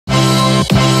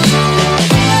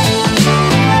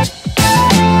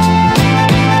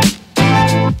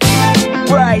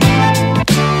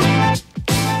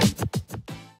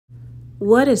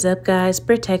What is up, guys?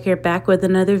 Tech here, back with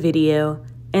another video,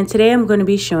 and today I'm going to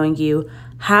be showing you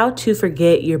how to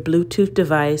forget your Bluetooth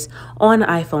device on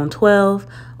iPhone 12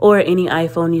 or any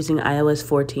iPhone using iOS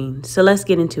 14. So let's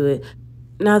get into it.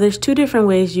 Now, there's two different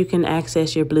ways you can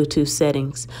access your Bluetooth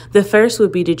settings. The first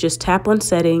would be to just tap on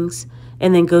settings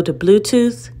and then go to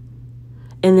Bluetooth,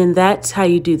 and then that's how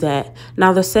you do that.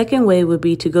 Now, the second way would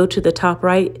be to go to the top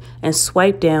right and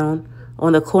swipe down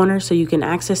on the corner so you can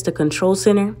access the control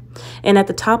center. And at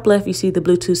the top left, you see the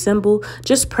Bluetooth symbol.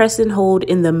 Just press and hold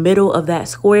in the middle of that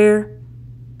square.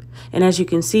 And as you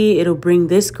can see, it'll bring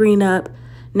this screen up.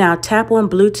 Now tap on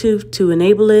Bluetooth to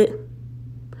enable it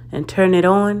and turn it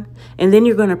on. And then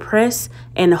you're going to press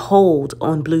and hold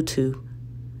on Bluetooth.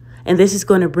 And this is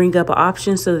going to bring up an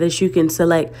option so that you can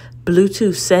select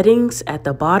Bluetooth settings at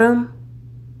the bottom.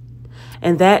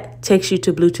 And that takes you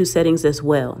to Bluetooth settings as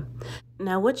well.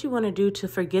 Now, what you want to do to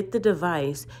forget the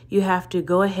device, you have to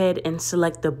go ahead and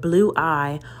select the blue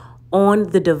eye on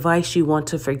the device you want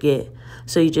to forget.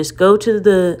 So you just go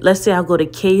to let's say I'll go to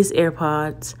Kay's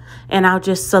AirPods, and I'll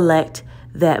just select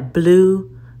that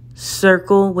blue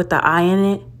circle with the eye in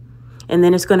it. And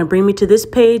then it's going to bring me to this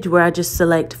page where I just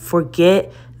select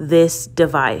forget this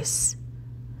device.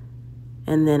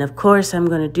 And then, of course, I'm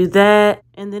going to do that.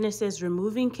 And then it says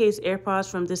removing Kay's AirPods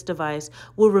from this device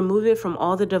will remove it from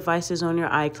all the devices on your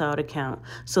iCloud account.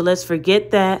 So let's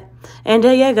forget that. And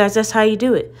yeah, guys, that's how you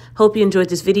do it. Hope you enjoyed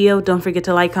this video. Don't forget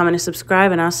to like, comment, and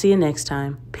subscribe, and I'll see you next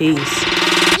time. Peace.